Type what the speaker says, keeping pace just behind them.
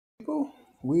People,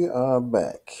 we are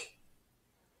back.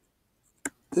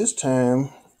 This time,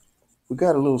 we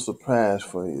got a little surprise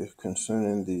for you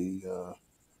concerning the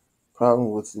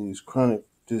problem with these chronic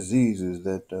diseases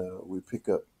that we pick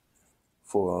up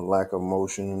for a lack of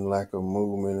motion and lack of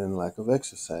movement and lack of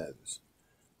exercises.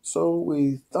 So,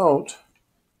 we thought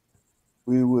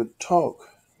we would talk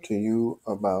to you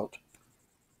about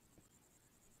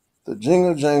the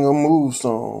Jingle Jangle Move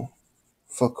song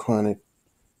for chronic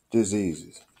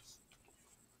diseases.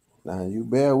 Now, you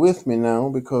bear with me now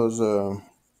because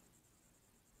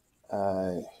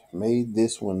I made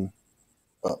this one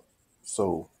up.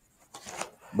 So,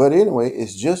 but anyway,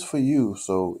 it's just for you,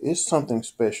 so it's something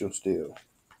special still.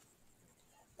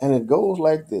 And it goes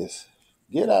like this: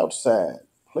 get outside,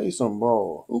 play some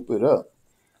ball, hoop it up.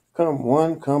 Come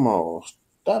one, come all.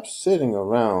 Stop sitting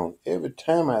around. Every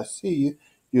time I see you,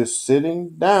 you're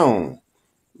sitting down,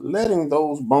 letting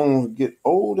those bones get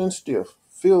old and stiff.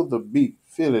 Feel the beat,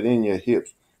 feel it in your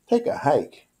hips. Take a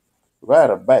hike,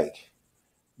 ride a bike,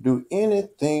 do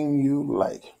anything you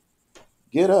like.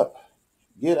 Get up,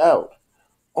 get out.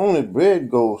 Only bread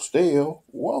goes stale.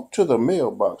 Walk to the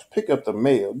mailbox, pick up the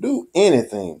mail, do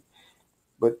anything.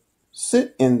 But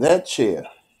sit in that chair.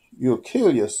 You'll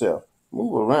kill yourself.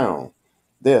 Move around.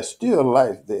 There's still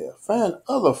life there. Find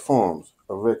other forms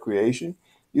of recreation.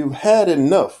 You've had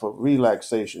enough of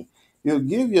relaxation. You'll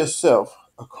give yourself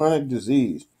a chronic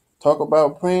disease. Talk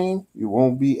about praying, you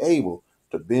won't be able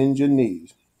to bend your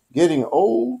knees. Getting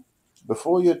old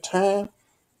before your time,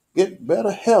 get better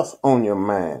health on your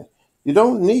mind. You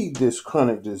don't need this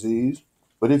chronic disease,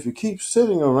 but if you keep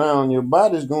sitting around, your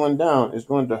body's going down. It's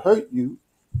going to hurt you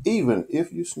even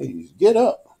if you sneeze. Get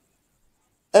up,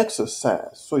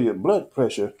 exercise so your blood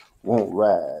pressure won't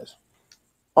rise.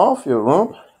 Off your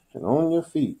rump and on your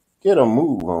feet. Get a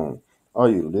move on. Are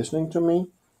you listening to me?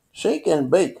 Shake and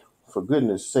bake, for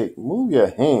goodness sake. Move your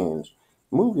hands,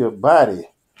 move your body,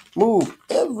 move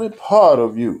every part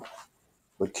of you.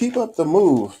 But keep up the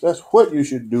moves. That's what you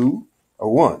should do. A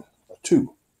one, a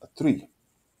two, a three.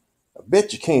 I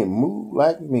bet you can't move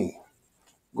like me.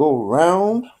 Go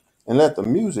round and let the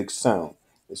music sound.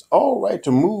 It's all right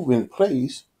to move in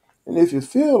place. And if you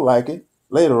feel like it,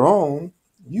 later on,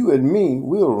 you and me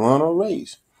will run a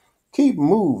race. Keep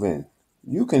moving.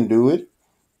 You can do it.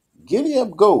 Giddy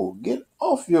up, go. Get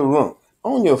off your rump,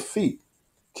 on your feet.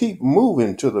 Keep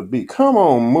moving to the beat. Come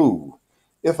on, move.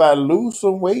 If I lose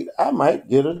some weight, I might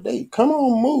get a date. Come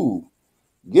on, move.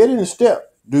 Get in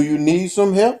step. Do you need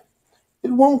some help?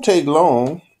 It won't take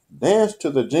long. Dance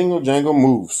to the Jingle Jangle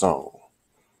Move song.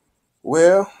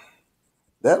 Well,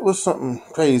 that was something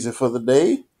crazy for the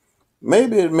day.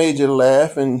 Maybe it made you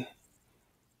laugh and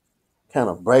kind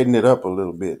of brighten it up a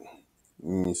little bit.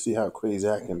 You see how crazy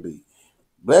I can be.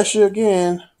 Bless you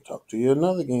again. Talk to you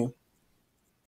another game.